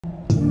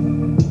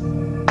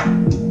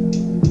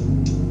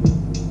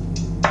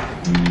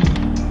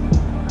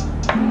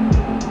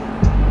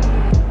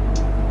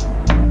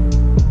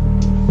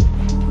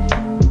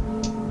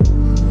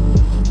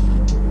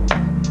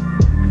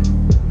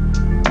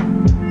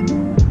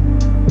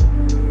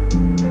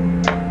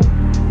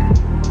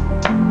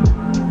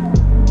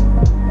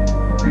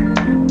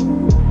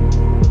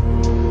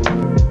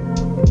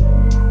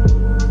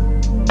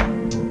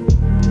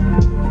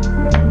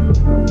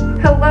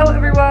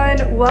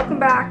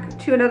back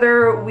to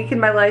another week in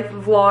my life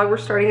vlog. We're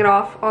starting it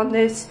off on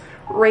this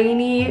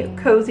rainy,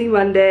 cozy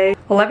Monday.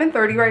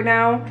 11:30 right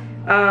now,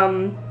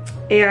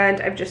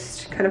 and I've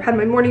just kind of had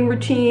my morning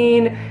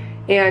routine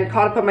and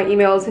caught up on my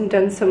emails and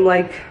done some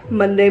like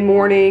Monday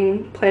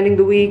morning planning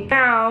the week.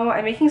 Now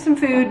I'm making some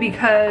food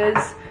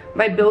because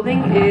my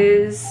building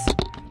is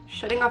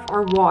shutting off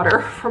our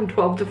water from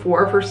 12 to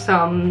 4 for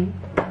some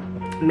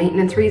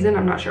maintenance reason,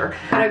 I'm not sure.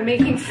 And I'm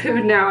making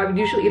food now. I would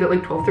usually eat at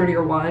like 12:30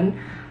 or 1,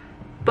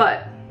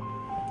 but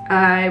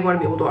I want to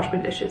be able to wash my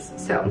dishes.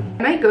 So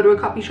I might go to a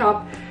coffee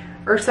shop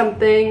or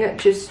something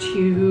just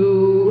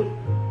to,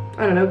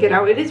 I don't know, get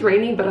out. It is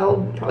raining, but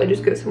I'll probably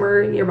just go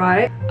somewhere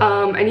nearby.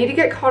 I need to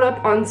get caught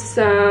up on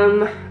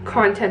some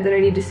content that I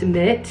need to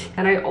submit.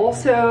 And I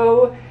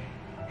also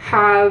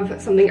have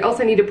something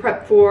else I need to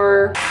prep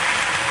for.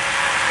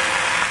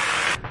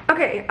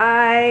 Okay,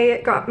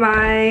 I got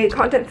my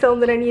content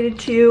filmed that I needed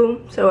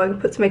to, so I can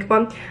put some makeup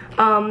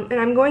on. And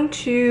I'm going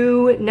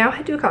to now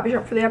head to a coffee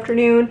shop for the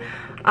afternoon.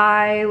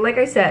 Like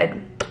I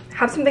said,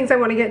 have some things I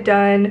want to get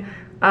done.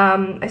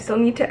 I still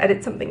need to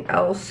edit something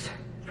else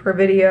for a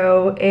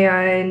video,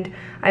 and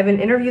I have an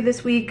interview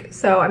this week,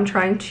 so I'm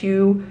trying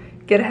to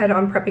get ahead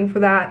on prepping for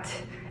that.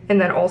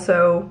 And then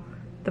also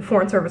the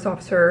Foreign Service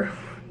Officer,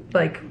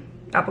 like,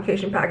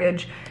 application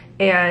package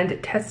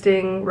and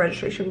testing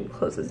registration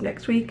closes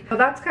next week. So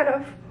that's kind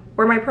of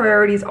where my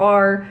priorities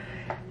are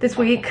this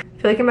week.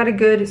 I feel like I'm at a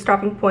good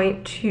stopping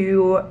point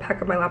to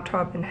pack up my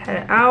laptop and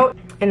head out.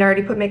 And I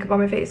already put makeup on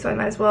my face, so I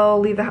might as well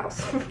leave the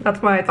house.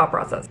 That's my thought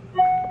process.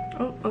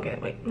 Oh, okay,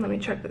 wait, let me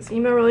check this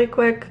email really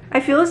quick. I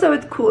feel as though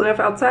it's cool enough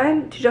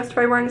outside to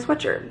justify wearing a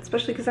sweatshirt,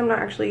 especially because I'm not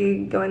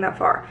actually going that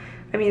far.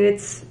 I mean,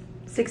 it's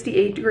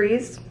 68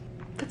 degrees.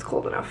 That's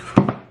cold enough.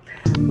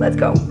 Let's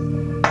go.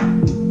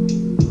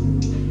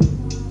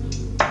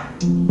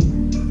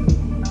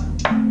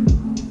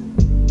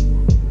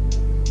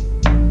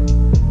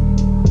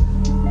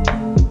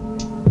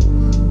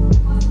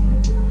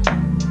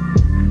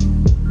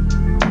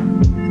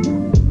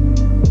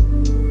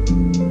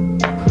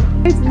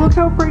 Look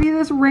how pretty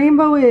this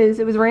rainbow is.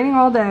 It was raining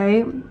all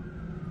day,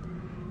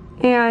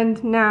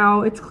 and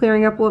now it's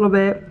clearing up a little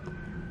bit,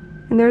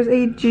 and there's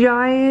a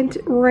giant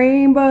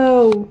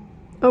rainbow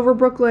over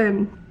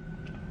Brooklyn.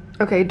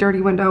 Okay,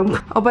 dirty window.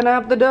 Open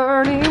up the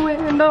dirty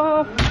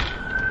window.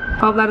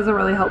 Oh, that doesn't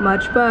really help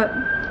much, but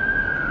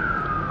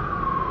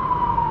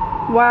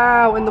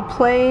wow, and the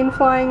plane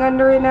flying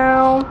under it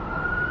now.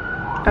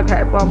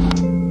 Okay, well.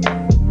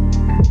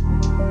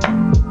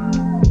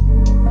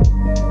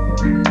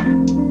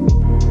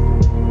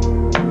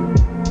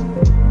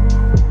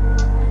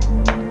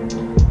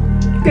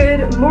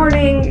 Good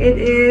morning. It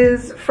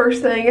is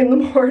first thing in the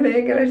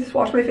morning, and I just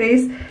washed my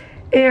face,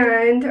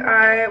 and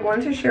I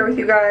wanted to share with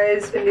you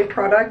guys a new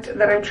product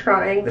that I'm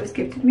trying that was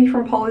gifted to me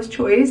from Paula's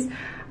Choice.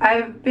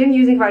 I've been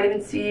using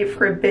vitamin C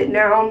for a bit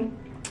now,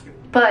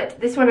 but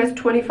this one has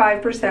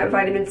 25%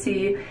 vitamin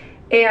C,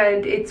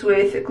 and it's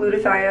with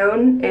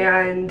glutathione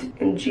and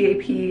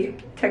GAP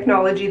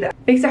technology that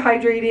makes it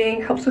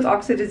hydrating, helps with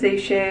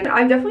oxidization.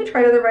 I've definitely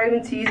tried other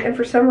vitamin C's, and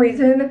for some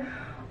reason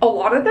a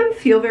lot of them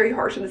feel very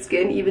harsh on the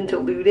skin, even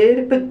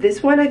diluted, but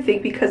this one, I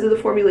think because of the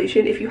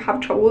formulation, if you have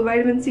trouble with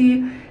vitamin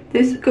C,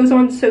 this goes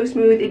on so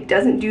smooth. It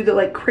doesn't do the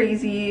like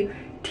crazy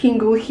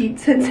tingle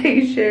heat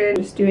sensation.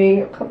 Just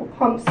doing a couple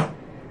pumps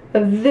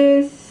of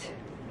this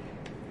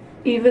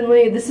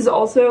evenly. This is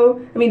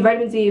also, I mean,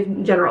 vitamin C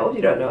in general, if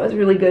you don't know, is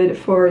really good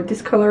for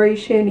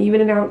discoloration,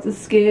 evening out the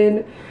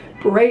skin,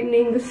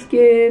 brightening the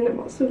skin. I'm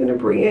also gonna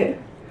bring it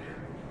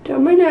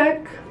down my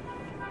neck.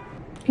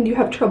 And you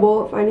have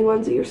trouble finding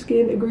ones that your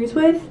skin agrees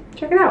with,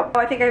 check it out.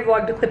 I think I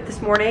vlogged a clip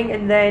this morning,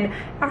 and then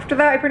after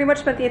that I pretty much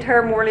spent the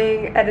entire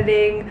morning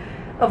editing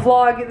a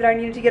vlog that I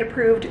needed to get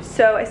approved,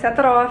 so I set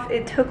that off.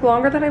 It took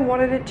longer than I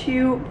wanted it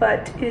to,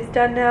 but it is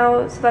done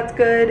now, so that's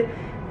good.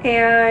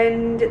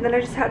 And then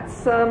I just had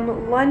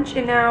some lunch,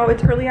 and now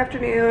it's early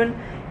afternoon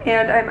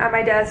and I'm at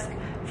my desk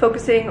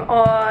focusing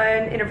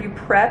on interview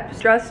prep.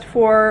 Dressed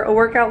for a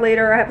workout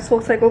later. I have a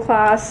SoulCycle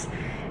class,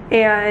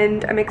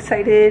 and I'm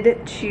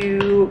excited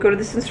to go to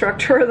this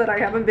instructor that I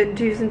haven't been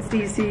to since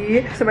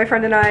DC. So my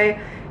friend and I,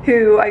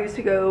 who I used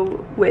to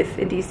go with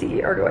in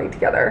DC, are going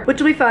together, which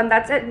will be fun.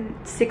 That's at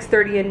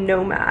 6:30 in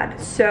Nomad.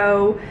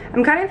 So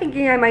I'm kind of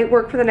thinking I might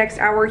work for the next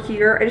hour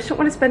here. I just don't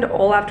want to spend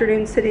all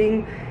afternoon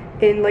sitting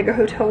in like a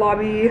hotel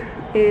lobby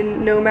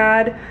in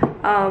Nomad.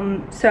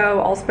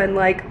 So I'll spend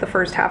like the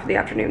first half of the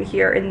afternoon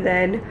here and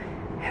then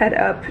head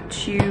up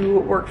to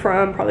work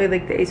from probably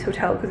like the Ace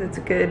Hotel because it's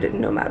a good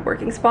Nomad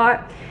working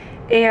spot.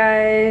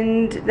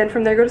 And then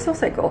from there go to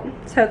SoulCycle.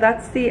 So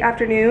that's the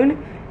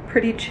afternoon.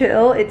 Pretty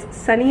chill. It's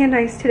sunny and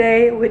nice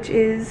today, which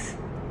is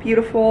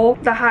beautiful.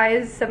 The high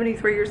is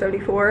 73 or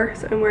 74,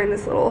 so I'm wearing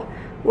this little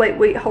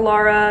lightweight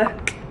Halara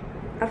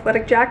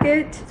athletic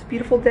jacket. It's a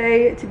beautiful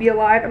day to be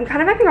alive. I'm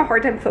kind of having a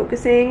hard time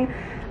focusing.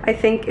 I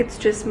think it's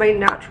just my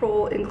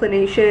natural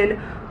inclination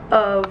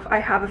of I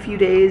have a few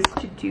days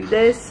to do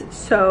this,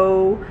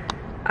 so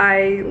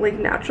I like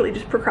naturally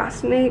just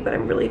procrastinate, but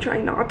I'm really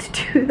trying not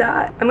to do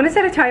that. I'm gonna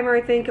set a timer,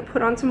 I think,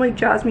 put on some like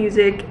jazz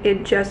music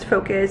and just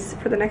focus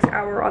for the next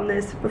hour on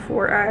this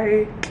before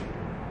I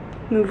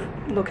move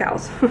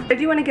locales. I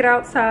do want to get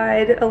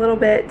outside a little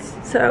bit,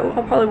 so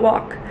I'll probably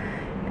walk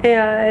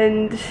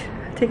and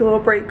take a little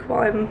break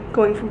while I'm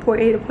going from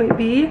point A to point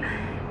B,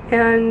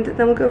 and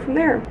then we'll go from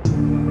there.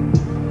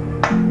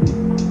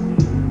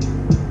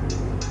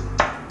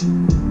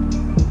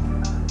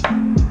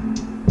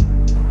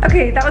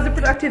 Okay, that was a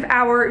productive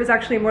hour. It was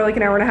actually more like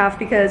an hour and a half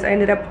because I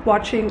ended up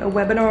watching a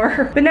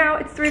webinar. But now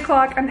it's 3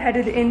 o'clock. I'm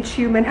headed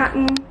into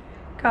Manhattan.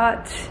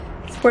 Got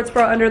sports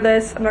bra under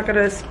this. I'm not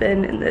gonna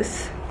spin in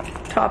this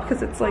top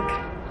because it's like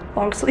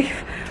long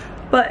sleeve,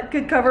 but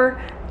good cover.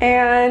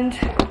 And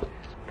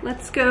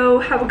let's go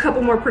have a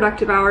couple more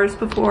productive hours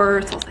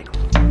before Soul Cycle.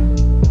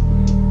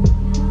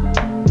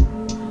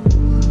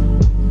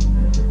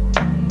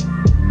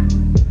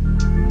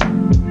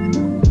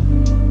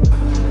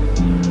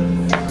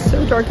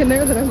 So dark in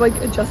there that I'm like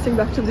adjusting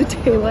back to the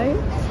daylight,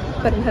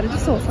 but I'm headed to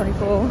Soul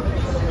Cycle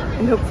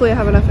and hopefully I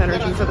have enough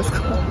energy for this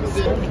class.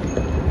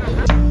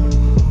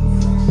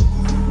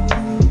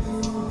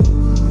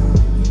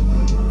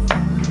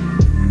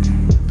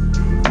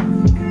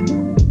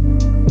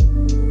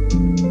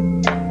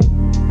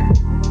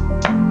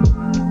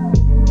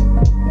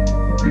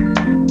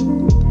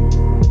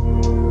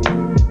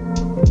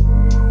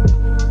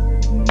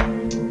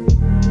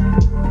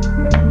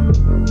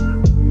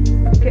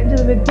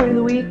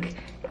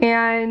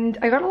 And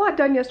I got a lot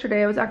done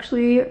yesterday. I was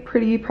actually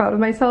pretty proud of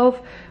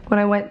myself when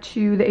I went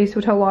to the Ace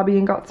Hotel lobby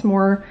and got some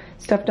more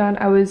stuff done.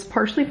 I was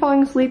partially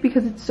falling asleep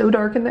because it's so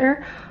dark in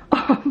there.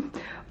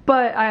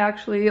 But I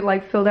actually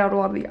like filled out a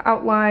lot of the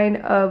outline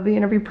of the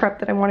interview prep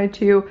that I wanted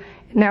to.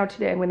 And now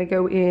today I'm going to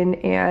go in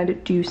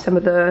and do some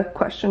of the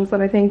questions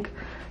that I think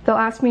they'll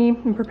ask me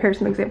and prepare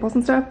some examples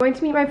and stuff. I'm going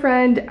to meet my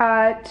friend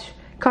at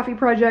Coffee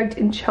Project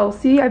in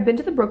Chelsea. I've been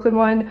to the Brooklyn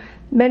one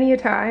many a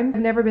time.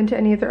 I've never been to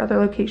any of their other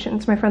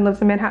locations. My friend lives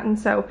in Manhattan,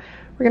 so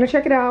we're gonna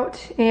check it out.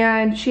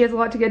 And she has a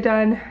lot to get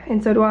done,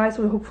 and so do I,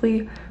 so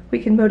hopefully we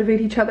can motivate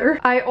each other.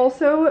 I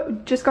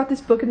also just got this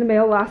book in the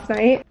mail last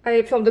night.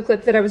 I filmed a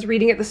clip that I was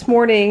reading it this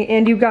morning,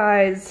 and you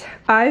guys,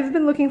 I've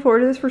been looking forward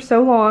to this for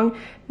so long.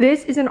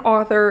 This is an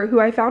author who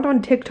I found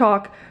on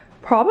TikTok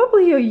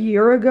probably a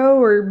year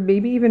ago, or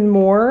maybe even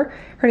more.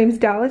 Her name's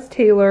Dallas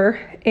Taylor,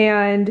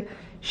 and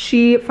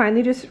she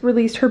finally just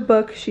released her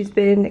book. She's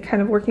been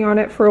kind of working on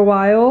it for a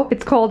while.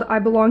 It's called I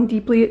Belong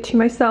Deeply to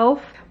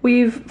Myself.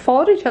 We've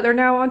followed each other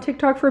now on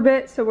TikTok for a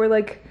bit, so we're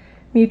like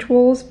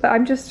mutuals, but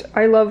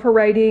I love her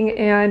writing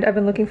and I've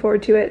been looking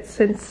forward to it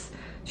since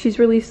she's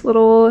released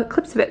little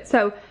clips of it.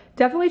 So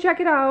definitely check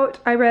it out.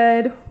 I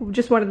read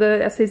just one of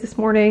the essays this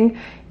morning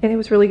and it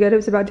was really good. It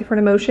was about different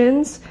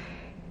emotions,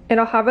 and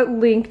I'll have it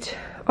linked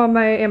on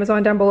my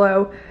Amazon down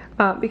below.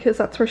 Because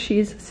that's where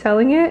she's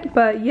selling it.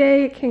 But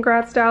yay,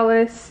 congrats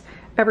Dallas.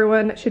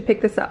 Everyone should pick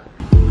this up.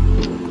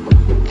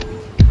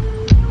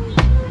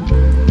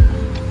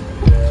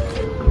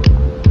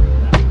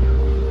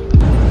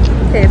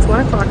 Okay, it's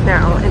 1 o'clock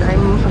now and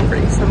I'm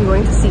hungry, so I'm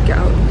going to seek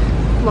out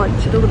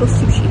lunch at a little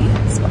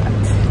sushi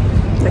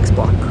spot next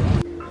block.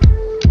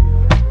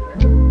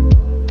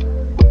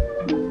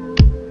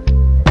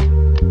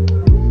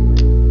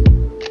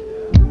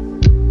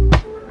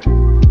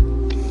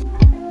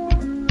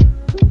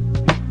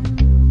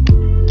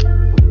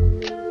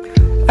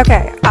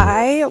 Okay,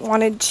 I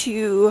wanted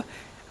to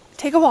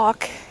take a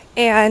walk,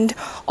 and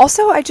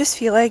also I just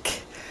feel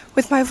like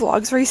with my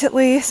vlogs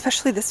recently,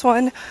 especially this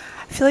one,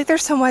 I feel like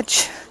there's so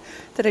much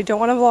that I don't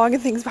want to vlog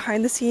and things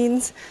behind the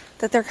scenes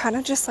that they're kind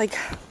of just like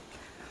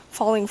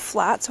falling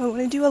flat. So I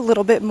want to do a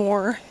little bit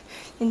more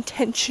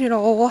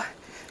intentional,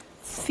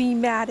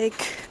 thematic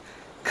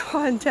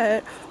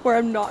content where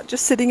I'm not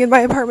just sitting in my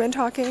apartment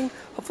talking.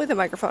 Hopefully the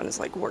microphone is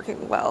like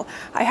working well.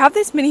 I have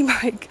this mini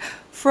mic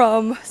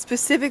from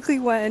specifically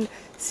when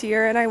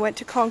Sierra and I went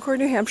to Concord,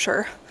 New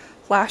Hampshire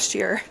last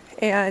year,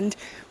 and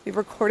we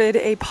recorded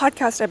a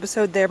podcast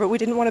episode there, but we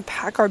didn't want to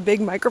pack our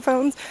big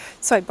microphones,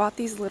 so I bought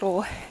these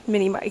little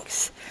mini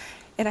mics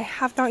and I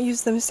have not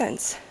used them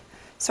since.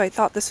 So I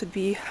thought this would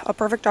be a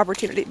perfect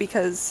opportunity,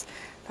 because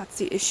that's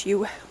the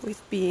issue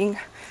with being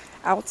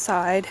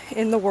outside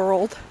in the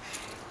world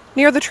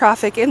near the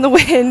traffic in the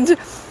wind,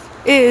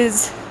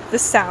 is the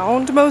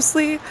sound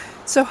mostly.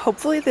 So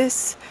hopefully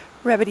this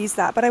remedies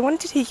that. But I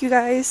wanted to take you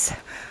guys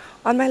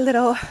on my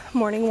little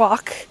morning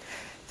walk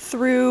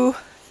through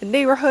the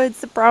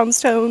neighborhoods, the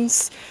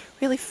brownstones,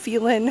 really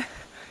feeling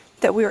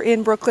that we're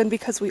in Brooklyn,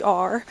 because we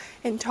are,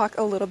 and talk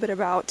a little bit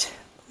about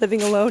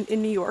living alone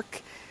in New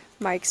York,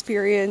 my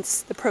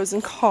experience, the pros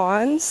and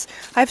cons.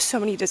 I have so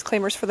many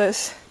disclaimers for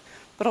this,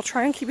 but I'll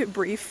try and keep it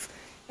brief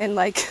and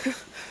like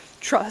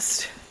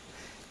trust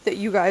that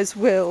you guys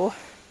will,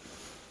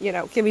 you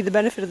know, give me the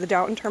benefit of the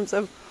doubt in terms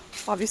of,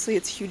 obviously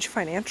it's huge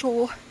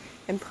financial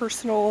and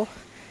personal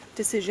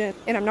decision,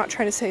 and I'm not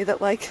trying to say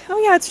that like, oh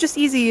yeah, it's just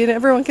easy and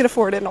everyone can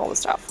afford it and all this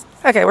stuff.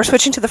 Okay, we're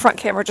switching to the front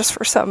camera just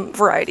for some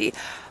variety,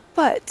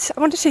 but I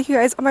want to take you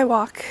guys on my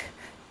walk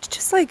to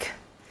just like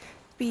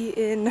be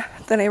in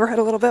the neighborhood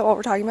a little bit while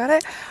we're talking about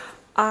it.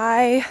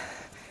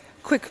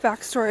 Quick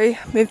backstory,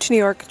 moved to New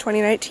York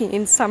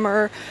 2019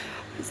 summer.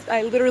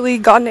 I literally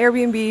got an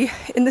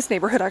Airbnb in this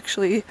neighborhood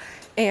actually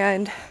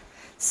and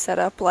set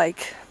up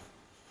like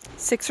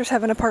 6 or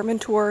 7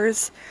 apartment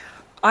tours.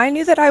 I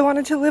knew that I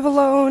wanted to live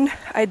alone.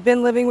 I'd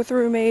been living with a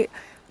roommate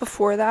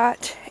before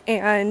that,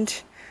 and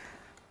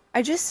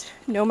I just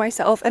know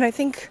myself, and I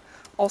think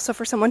also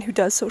for someone who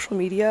does social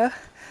media,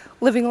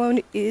 living alone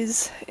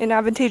is an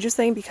advantageous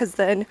thing because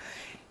then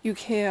you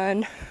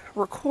can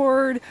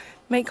record,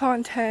 make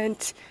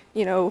content,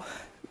 you know,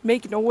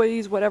 make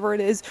noise, whatever it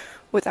is,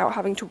 without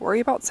having to worry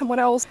about someone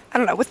else. I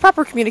don't know, with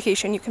proper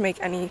communication, you can make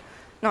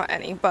not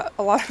any, but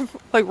a lot of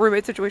like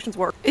roommate situations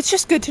work. It's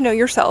just good to know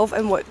yourself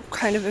and what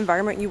kind of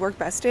environment you work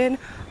best in.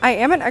 I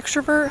am an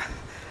extrovert,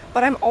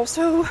 but I'm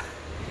also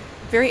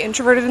very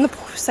introverted in the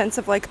sense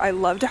of like, I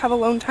love to have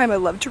alone time. I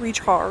love to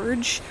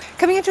recharge.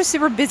 Coming into a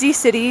super busy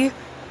city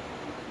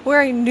where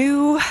I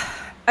knew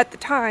at the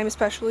time,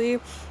 especially,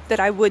 that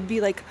I would be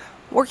like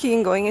working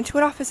and going into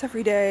an office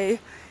every day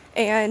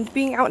and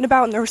being out and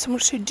about, and there was so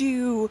much to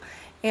do,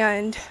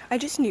 and I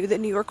just knew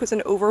that New York was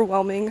an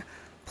overwhelming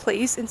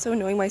place. And so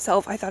knowing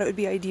myself, I thought it would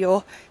be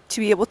ideal to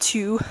be able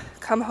to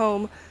come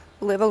home,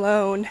 live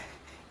alone,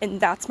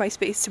 and that's my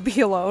space to be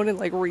alone and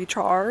like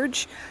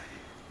recharge.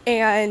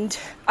 And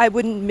I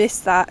wouldn't miss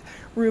that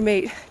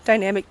roommate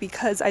dynamic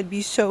because I'd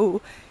be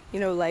so, you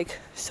know, like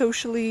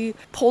socially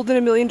pulled in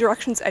a million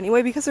directions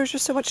anyway because there's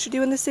just so much to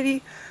do in the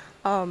city,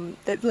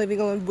 that living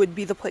alone would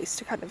be the place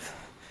to kind of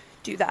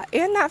do that.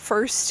 And that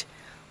first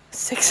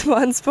 6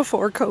 months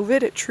before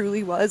COVID, it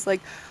truly was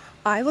like,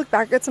 I look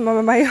back at some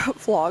of my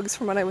vlogs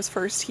from when I was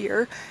first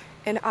here,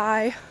 and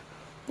I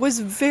was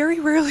very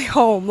rarely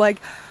home.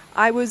 Like,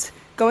 I was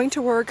going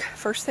to work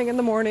first thing in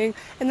the morning,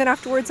 and then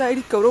afterwards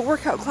I'd go to a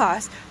workout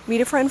class,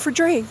 meet a friend for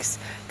drinks,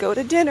 go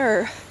to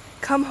dinner,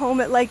 come home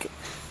at like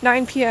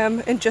 9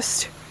 p.m. and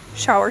just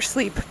shower,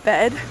 sleep,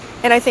 bed.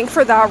 And I think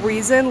for that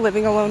reason,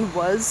 living alone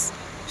was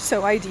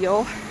so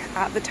ideal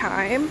at the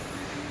time.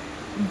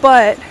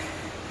 But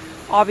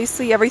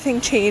obviously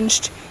everything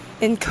changed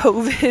in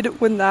COVID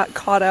when that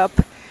caught up,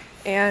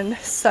 and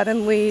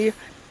suddenly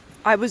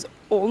I was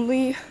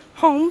only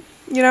home,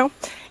 you know?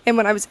 And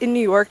when I was in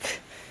New York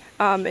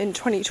in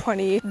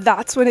 2020,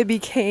 that's when it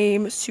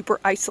became super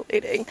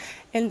isolating.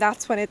 And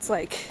that's when it's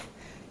like,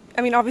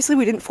 I mean, obviously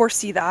we didn't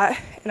foresee that,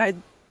 and I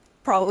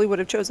probably would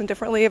have chosen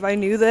differently if I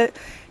knew that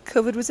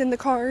COVID was in the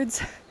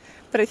cards.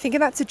 But I think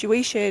in that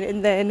situation,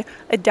 and then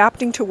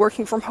adapting to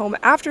working from home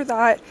after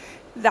that,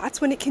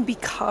 that's when it can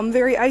become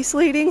very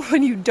isolating,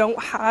 when you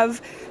don't have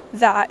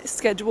that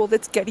schedule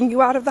that's getting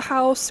you out of the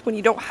house, when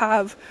you don't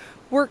have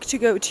work to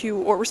go to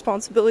or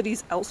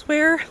responsibilities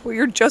elsewhere, where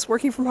you're just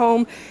working from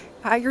home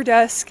at your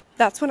desk.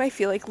 That's when I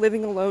feel like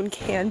living alone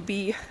can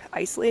be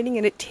isolating,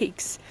 and it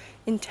takes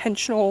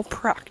intentional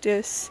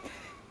practice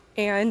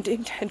and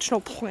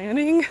intentional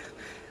planning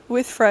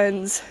with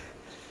friends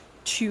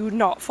to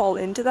not fall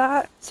into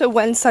that. So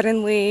when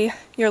suddenly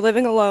you're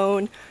living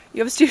alone, you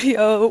have a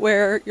studio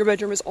where your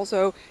bedroom is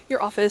also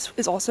your office,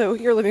 is also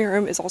your living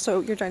room, is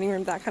also your dining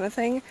room, that kind of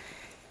thing,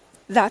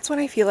 that's when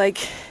I feel like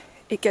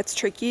it gets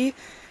tricky,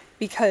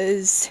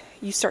 because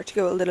you start to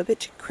go a little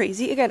bit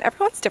crazy. Again,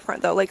 everyone's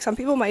different though. Like, some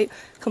people might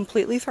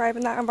completely thrive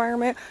in that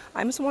environment.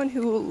 I'm someone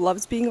who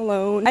loves being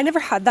alone. I never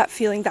had that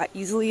feeling that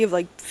easily of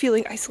like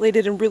feeling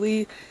isolated and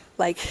really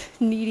like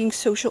needing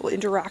social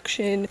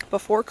interaction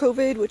before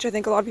COVID, which I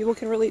think a lot of people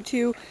can relate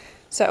to.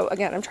 So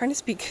again, I'm trying to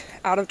speak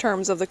out of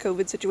terms of the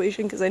COVID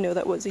situation because I know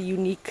that was a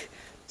unique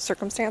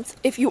circumstance.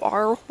 If you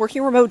are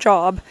working a remote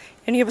job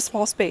and you have a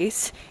small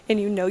space and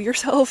you know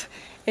yourself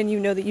and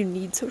you know that you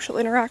need social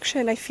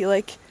interaction, I feel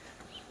like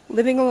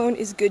living alone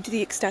is good to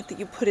the extent that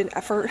you put in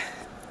effort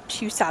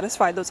to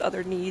satisfy those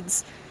other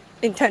needs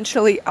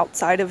intentionally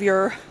outside of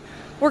your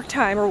work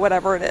time or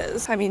whatever it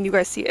is. I mean, you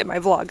guys see it in my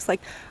vlogs.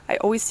 Like, I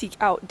always seek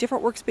out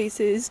different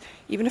workspaces,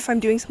 even if I'm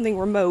doing something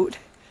remote,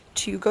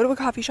 to go to a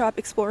coffee shop,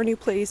 explore a new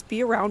place,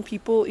 be around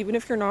people, even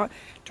if you're not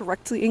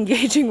directly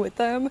engaging with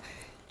them,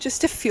 just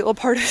to feel a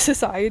part of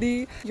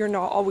society. You're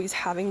not always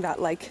having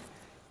that like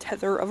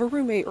tether of a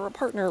roommate or a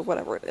partner or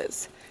whatever it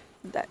is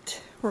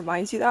that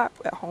reminds you that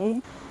at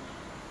home.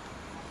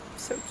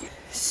 So cute.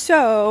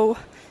 So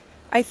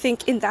I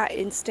think in that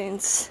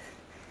instance,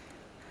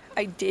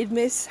 I did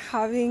miss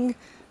having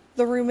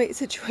the roommate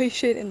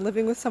situation and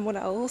living with someone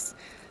else,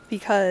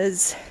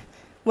 because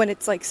when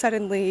it's like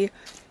suddenly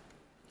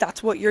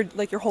that's what your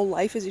whole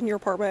life is in your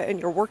apartment and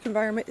your work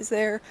environment is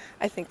there,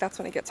 I think that's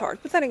when it gets hard.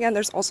 But then again,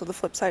 there's also the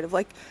flip side of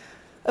like,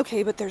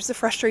 okay, but there's the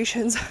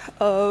frustrations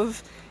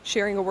of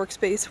sharing a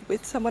workspace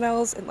with someone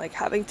else and like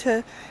having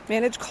to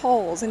manage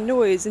calls and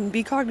noise and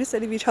be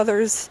cognizant of each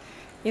other's,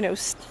 you know,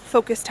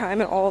 focus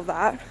time and all of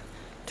that.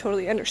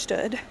 Totally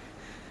understood.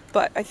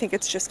 But I think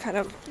it's just kind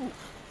of,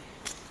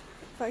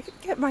 if I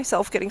could get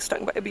myself getting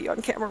stung by a bee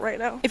on camera right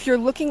now. If you're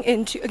looking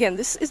into, again,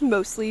 this is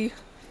mostly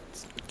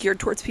geared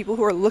towards people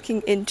who are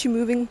looking into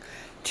moving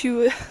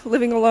to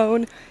living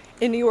alone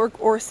in New York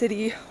or a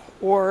city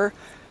or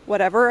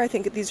whatever. I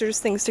think these are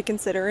just things to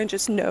consider, and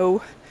just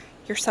know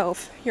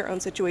yourself, your own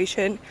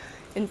situation,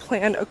 and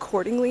plan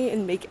accordingly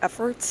and make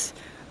efforts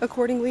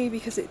accordingly,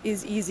 because it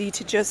is easy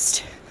to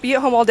just be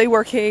at home all day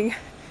working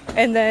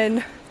and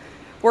then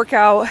work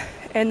out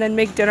and then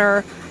make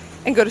dinner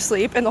and go to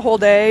sleep, and the whole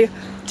day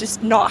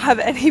just not have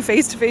any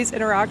face-to-face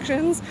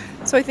interactions.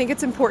 So I think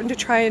it's important to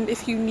try and,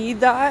 if you need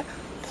that,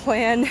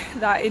 plan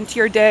that into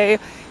your day.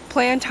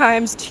 Plan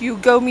times to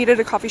go meet at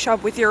a coffee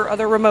shop with your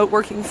other remote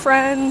working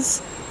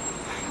friends.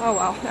 Oh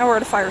wow, now we're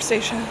at a fire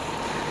station.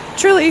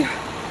 Truly,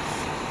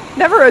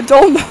 never a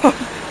dull moment.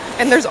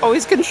 And there's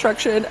always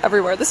construction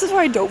everywhere. This is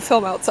why I don't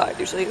film outside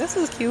usually. This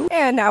is cute.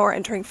 And now we're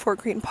entering Fort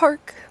Greene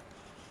Park.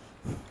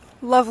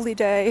 Lovely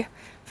day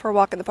for a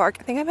walk in the park.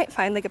 I think I might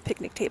find like a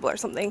picnic table or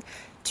something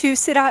to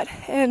sit at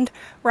and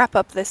wrap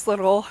up this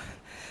little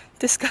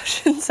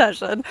discussion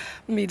session.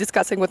 Me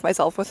discussing with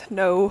myself with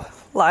no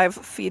live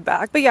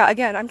feedback. But yeah,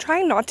 again, I'm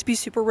trying not to be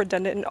super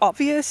redundant and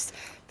obvious,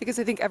 because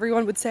I think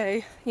everyone would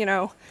say, you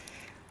know,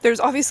 there's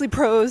obviously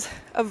pros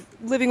of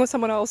living with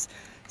someone else,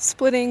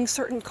 splitting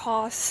certain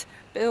costs,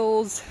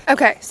 bills.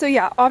 Okay, so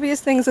yeah,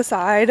 obvious things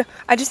aside,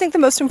 I just think the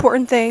most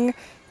important thing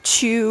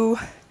to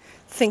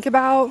think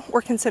about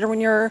or consider when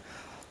you're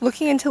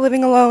looking into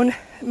living alone,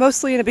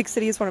 mostly in a big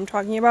city, is what I'm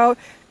talking about,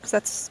 because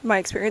that's my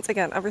experience.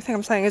 Again, everything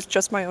I'm saying is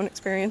just my own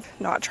experience,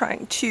 not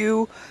trying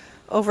to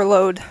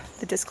overload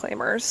the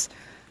disclaimers.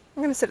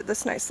 I'm gonna sit at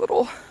this nice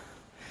little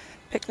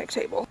picnic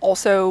table.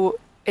 Also,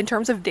 in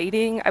terms of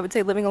dating, I would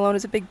say living alone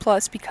is a big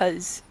plus,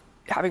 because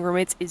having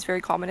roommates is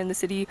very common in the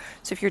city.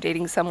 So if you're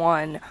dating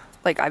someone,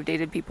 like I've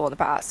dated people in the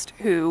past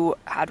who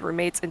had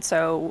roommates, and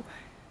so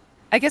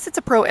I guess it's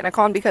a pro and a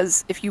con,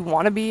 because if you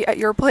want to be at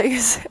your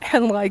place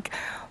and like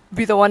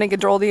be the one in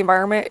control of the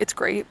environment, it's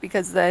great,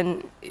 because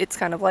then it's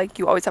kind of like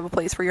you always have a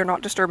place where you're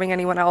not disturbing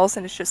anyone else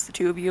and it's just the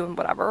two of you and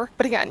whatever.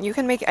 But again, you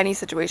can make any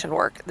situation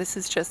work. This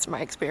is just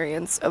my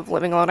experience of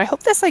living alone. I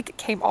hope this like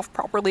came off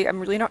properly. I'm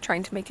really not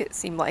trying to make it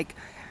seem like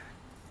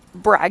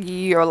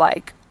braggy or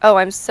like, oh,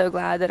 I'm so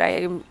glad that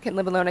I can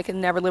live alone, I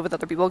can never live with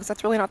other people, because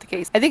that's really not the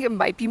case. I think it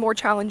might be more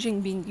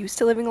challenging being used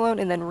to living alone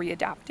and then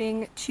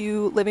readapting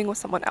to living with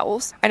someone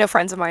else. I know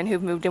friends of mine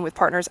who've moved in with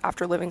partners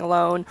after living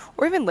alone,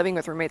 or even living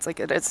with roommates.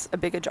 Like, it is a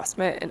big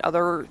adjustment and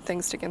other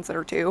things to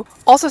consider too.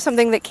 Also,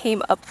 something that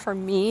came up for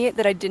me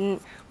that I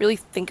didn't really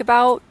think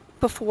about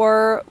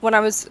before when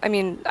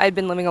I'd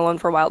been living alone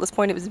for a while. At this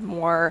point, it was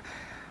more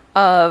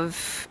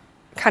of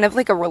kind of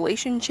like a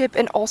relationship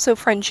and also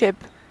friendship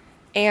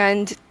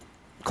and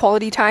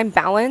quality time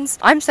balance.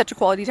 I'm such a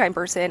quality time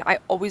person. I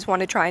always want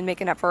to try and make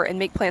an effort and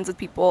make plans with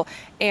people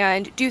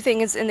and do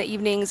things in the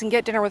evenings and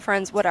get dinner with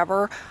friends,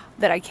 whatever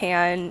that I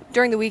can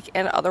during the week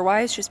and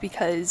otherwise, just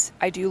because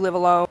I do live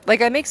alone.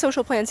 Like, I make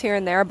social plans here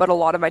and there, but a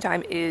lot of my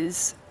time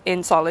is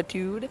in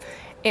solitude.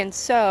 And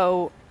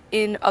so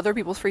in other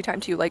people's free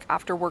time too, like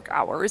after work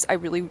hours, I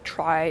really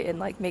try and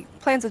like make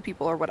plans with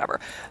people or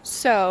whatever.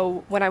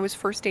 So when I was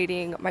first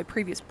dating my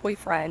previous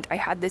boyfriend, I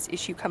had this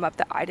issue come up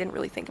that I didn't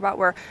really think about,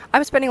 where I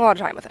was spending a lot of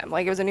time with him.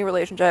 Like, it was a new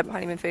relationship,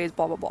 honeymoon phase,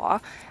 blah, blah,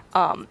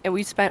 blah. And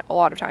we spent a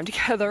lot of time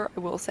together, I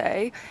will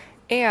say.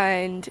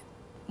 And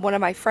one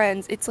of my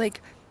friends, it's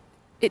like,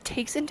 it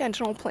takes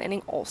intentional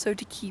planning also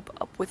to keep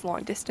up with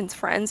long distance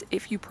friends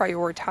if you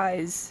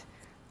prioritize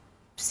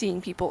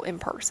seeing people in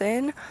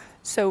person.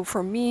 So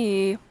for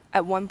me,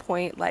 at one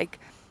point, like,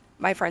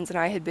 my friends and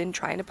I had been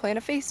trying to plan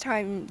a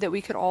FaceTime that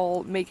we could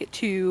all make it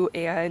to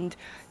and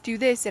do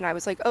this, and I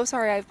was like, oh,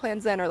 sorry, I have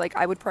plans then, or like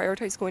I would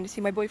prioritize going to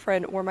see my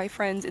boyfriend or my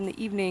friends in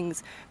the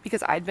evenings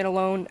because I'd been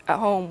alone at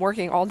home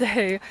working all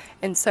day.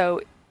 And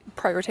so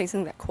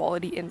prioritizing that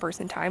quality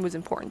in-person time was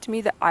important to me,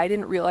 that I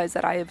didn't realize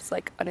that I was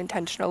like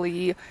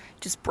unintentionally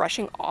just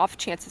brushing off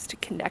chances to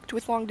connect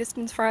with long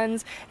distance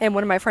friends. And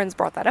one of my friends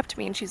brought that up to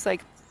me, and she's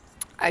like,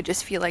 I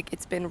just feel like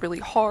it's been really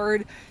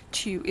hard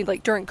to,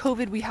 like, during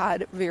COVID, we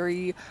had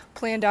very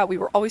planned out, we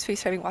were always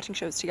FaceTiming, watching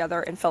shows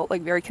together, and felt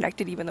like very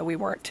connected even though we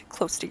weren't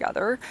close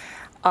together.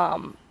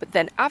 But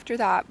then after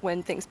that,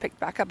 when things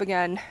picked back up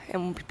again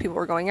and people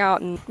were going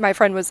out, and my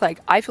friend was like,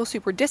 I feel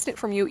super distant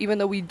from you even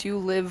though we do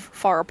live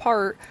far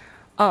apart.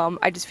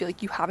 I just feel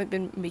like you haven't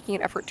been making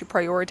an effort to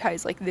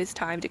prioritize like this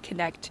time to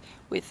connect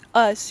with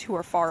us who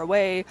are far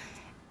away.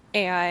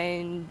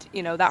 And,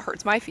 you know, that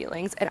hurts my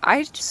feelings. And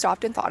I just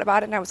stopped and thought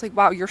about it, and I was like,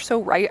 wow, you're so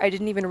right. I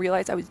didn't even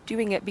realize I was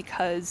doing it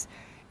because,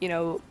 you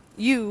know,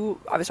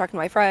 I was talking to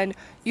my friend,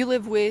 you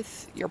live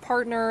with your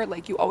partner,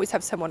 like you always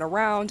have someone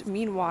around.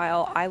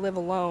 Meanwhile, I live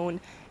alone.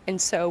 And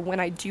so when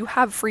I do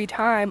have free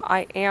time,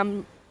 I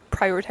am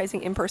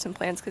prioritizing in-person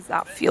plans because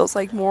that feels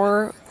like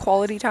more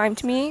quality time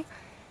to me.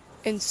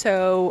 And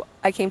so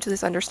I came to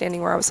this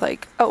understanding where I was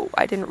like, oh,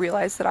 I didn't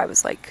realize that I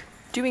was like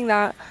doing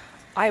that.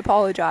 I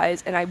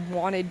apologize, and I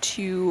wanted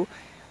to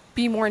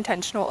be more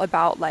intentional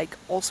about like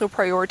also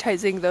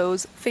prioritizing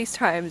those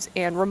FaceTimes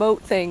and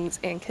remote things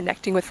and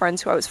connecting with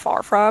friends who I was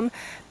far from,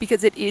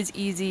 because it is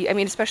easy. I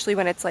mean, especially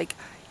when it's like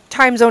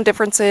time zone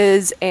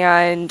differences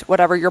and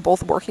whatever, you're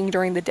both working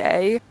during the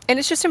day, and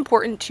it's just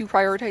important to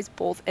prioritize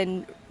both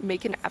and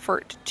make an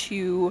effort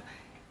to,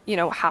 you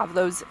know, have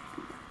those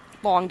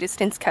long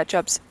distance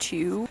catch-ups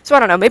too. So I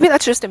don't know, maybe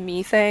that's just a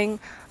me thing.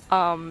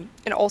 And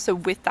also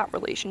with that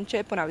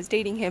relationship, when I was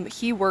dating him,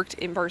 he worked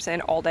in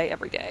person all day,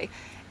 every day,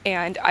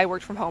 and I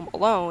worked from home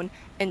alone.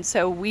 And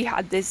so we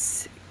had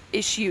this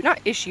issue, not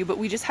issue, but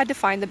we just had to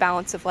find the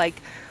balance of like,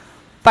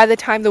 by the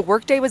time the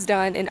workday was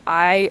done and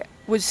I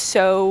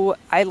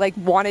like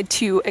wanted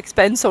to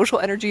expend social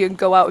energy and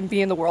go out and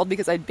be in the world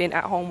because I'd been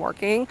at home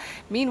working.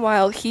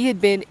 Meanwhile, he had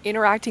been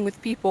interacting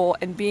with people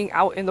and being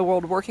out in the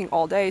world working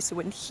all day. So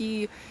when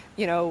he,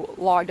 you know,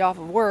 logged off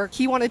of work,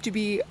 he wanted to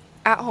be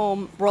at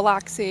home,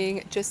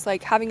 relaxing, just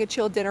like having a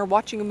chill dinner,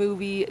 watching a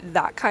movie,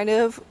 that kind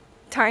of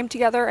time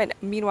together. And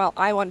meanwhile,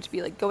 I wanted to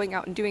be like going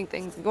out and doing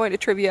things and going to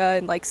trivia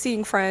and like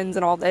seeing friends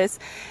and all this.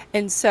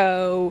 And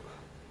so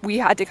we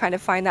had to kind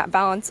of find that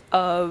balance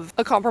of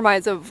a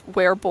compromise of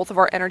where both of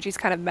our energies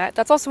kind of met.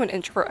 That's also an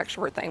introvert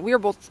extrovert thing. We are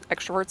both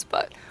extroverts,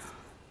 but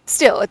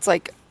still, it's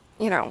like,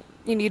 you know,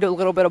 you need a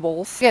little bit of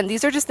both. Again,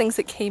 these are just things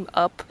that came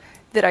up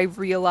that I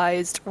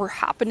realized were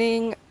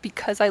happening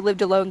because I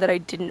lived alone that I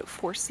didn't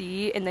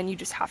foresee. And then you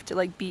just have to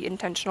like be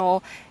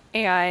intentional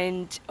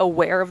and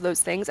aware of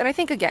those things. And I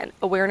think, again,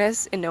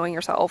 awareness and knowing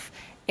yourself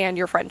and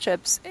your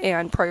friendships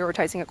and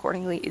prioritizing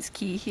accordingly is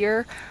key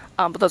here.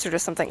 But those are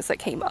just some things that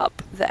came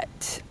up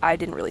that I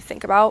didn't really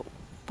think about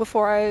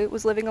before I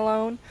was living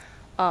alone.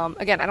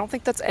 Again, I don't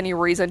think that's any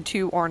reason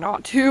to or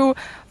not to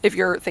if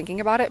you're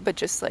thinking about it, but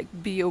just like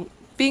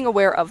being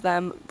aware of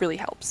them really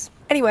helps.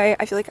 Anyway,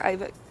 I feel like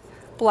I've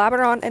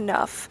blabbered on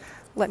enough.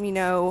 Let me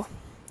know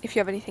if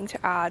you have anything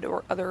to add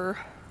or other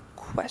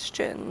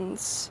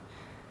questions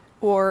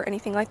or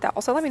anything like that.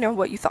 Also, let me know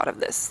what you thought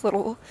of this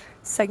little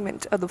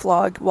segment of the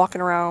vlog,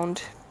 walking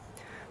around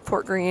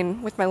Fort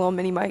Greene with my little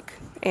mini mic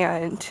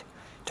and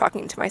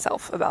talking to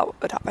myself about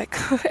a topic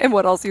and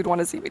what else you'd want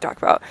to see me talk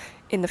about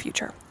in the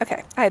future.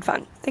 Okay, I had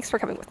fun. Thanks for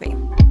coming with me.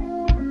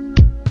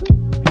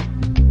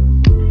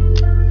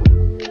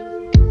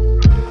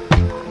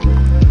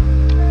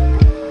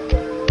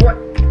 What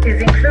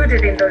is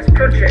included in those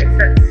projects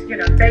that's, you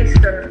know,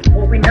 based on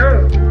what we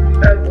know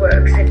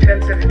works in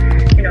terms of,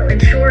 you know,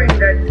 ensuring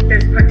that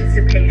there's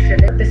participation,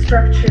 the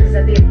structures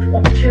and the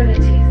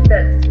opportunities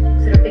that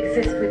sort of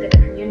exist within a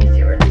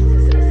community or a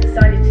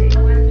society.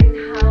 I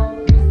wondered how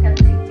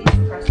receptive this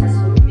process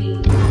would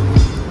be.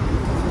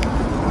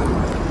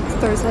 It's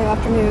Thursday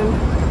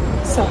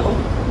afternoon, so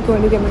I'm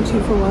going to get my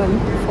 2-for-1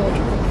 full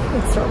drink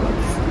at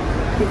Starbucks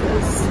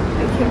because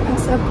I can't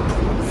pass up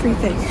free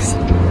things.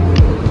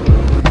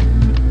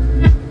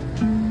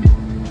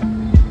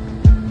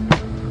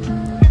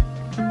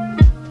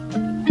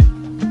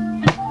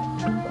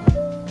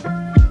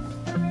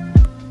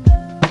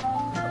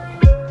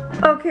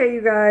 Okay,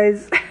 you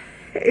guys,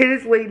 it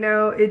is late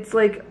now. It's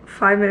like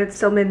 5 minutes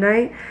till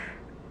midnight.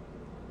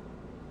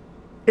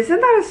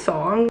 Isn't that a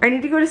song? I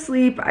need to go to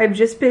sleep. I've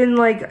just been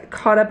like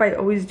caught up. I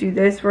always do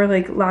this where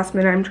like last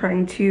minute I'm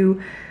trying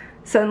to,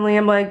 suddenly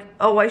I'm like,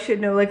 oh, I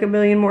should know like a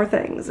million more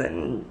things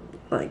and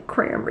like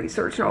cram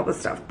research and all this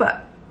stuff.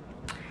 But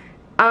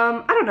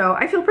I don't know.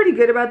 I feel pretty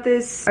good about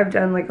this. I've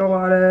done like a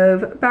lot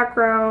of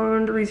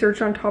background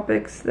research on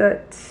topics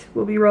that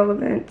will be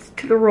relevant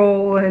to the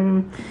role,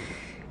 and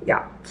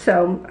yeah,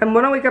 so I'm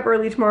gonna wake up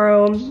early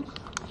tomorrow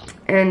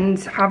and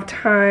have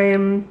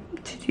time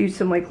to do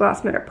some like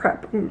last minute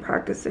prep and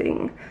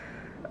practicing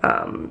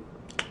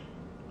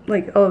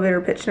like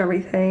elevator pitch and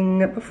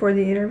everything before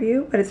the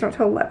interview, but it's not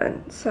till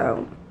 11,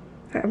 so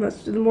I have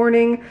most of the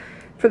morning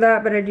for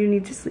that, but I do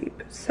need to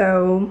sleep.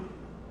 So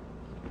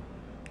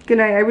good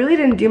night. I really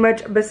didn't do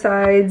much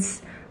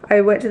besides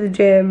I went to the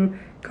gym,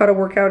 got a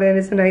workout in.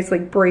 It's a nice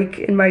like break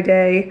in my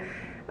day.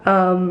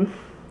 And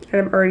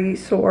I'm already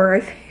sore,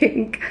 I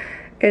think.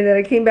 And then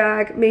I came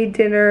back, made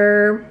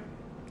dinner,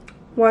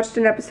 watched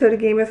an episode of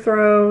Game of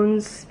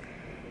Thrones,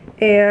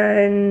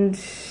 and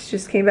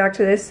just came back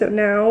to this. So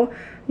now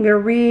I'm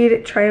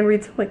gonna try and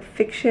read some like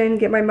fiction,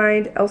 get my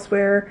mind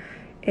elsewhere,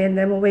 and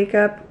then we'll wake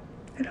up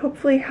and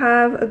hopefully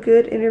have a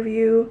good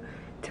interview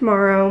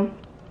tomorrow.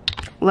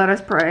 Let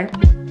us pray.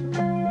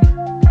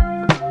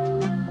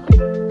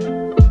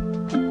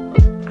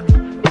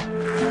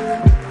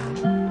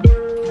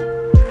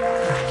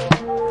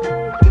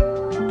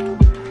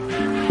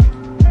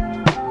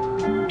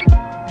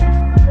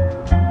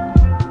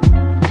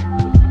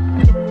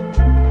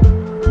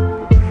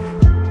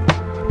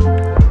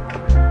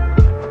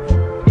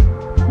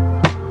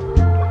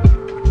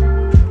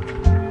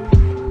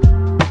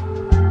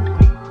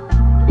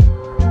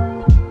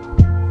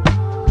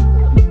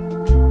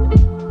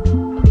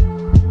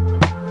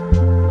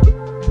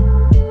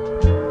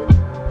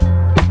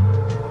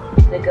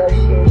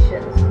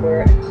 Negotiations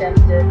were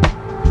attempted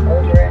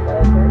over and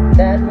over,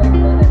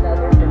 battling one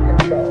another for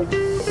control. We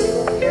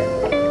will hear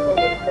from people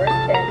with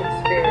first-hand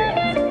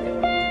experience.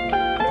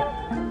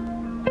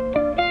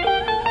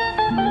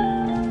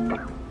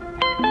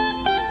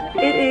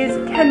 It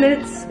is 10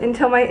 minutes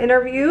until my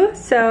interview,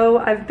 so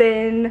I've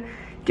been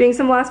doing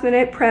some last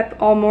minute prep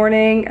all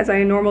morning as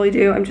I normally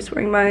do. I'm just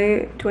wearing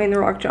my Dwayne The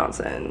Rock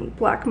Johnson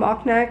black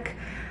mock neck.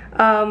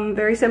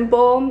 Very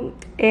simple,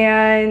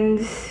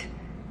 and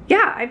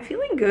yeah, I'm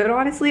feeling good,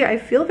 honestly. I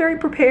feel very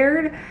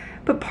prepared,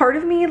 but part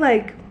of me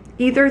like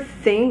either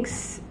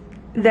thinks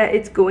that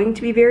it's going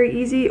to be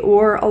very easy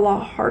or a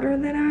lot harder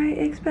than I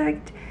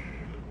expect.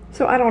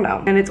 So I don't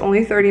know. And it's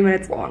only 30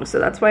 minutes long, so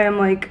that's why I'm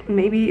like,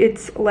 maybe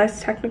it's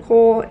less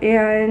technical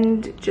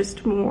and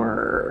just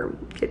more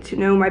get to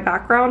know my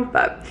background,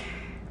 but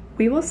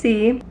we will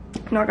see.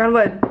 Knock on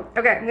wood.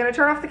 Okay, I'm gonna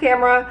turn off the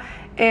camera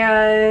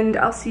and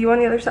I'll see you on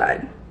the other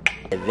side.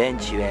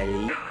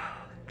 Eventually.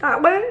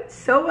 That went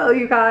so well,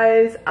 you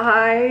guys.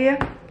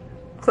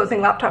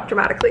 Closing laptop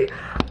dramatically.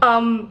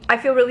 I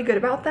feel really good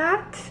about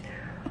that.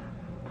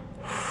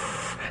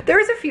 There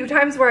was a few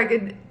times where I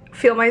could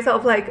feel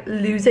myself like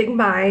losing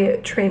my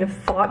train of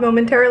thought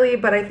momentarily,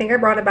 but I think I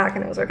brought it back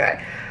and it was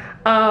okay.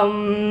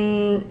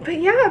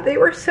 But yeah, they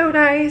were so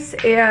nice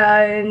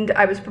and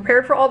I was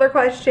prepared for all their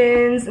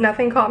questions.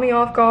 Nothing caught me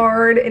off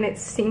guard and it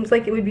seems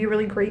like it would be a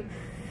really great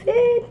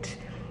fit,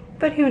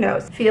 but who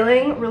knows.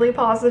 Feeling really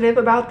positive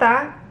about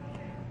that,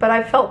 but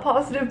I've felt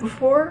positive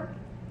before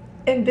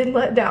and been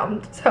let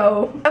down.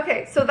 So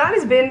okay, so that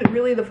has been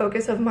really the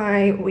focus of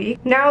my week.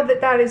 Now that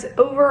that is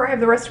over, I have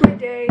the rest of my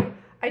day.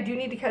 I do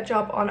need to catch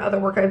up on other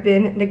work I've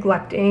been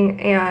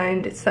neglecting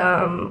and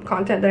some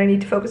content that I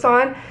need to focus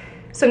on.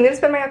 So I'm gonna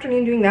spend my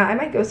afternoon doing that. I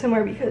might go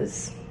somewhere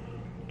because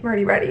I'm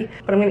already ready,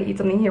 but I'm gonna eat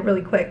something here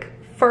really quick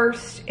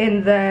first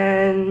and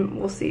then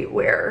we'll see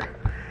where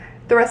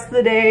the rest of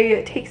the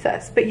day takes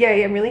us. But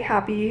yay, I'm really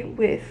happy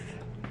with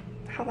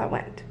how that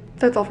went.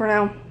 That's all for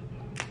now.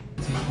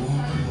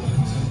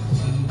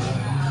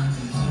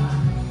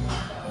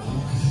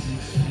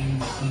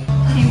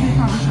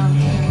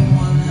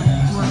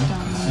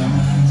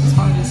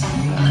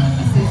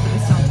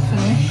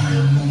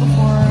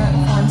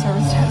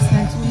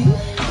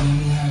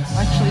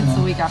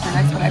 After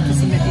next, but I have to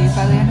submit these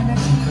by the end of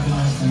next week.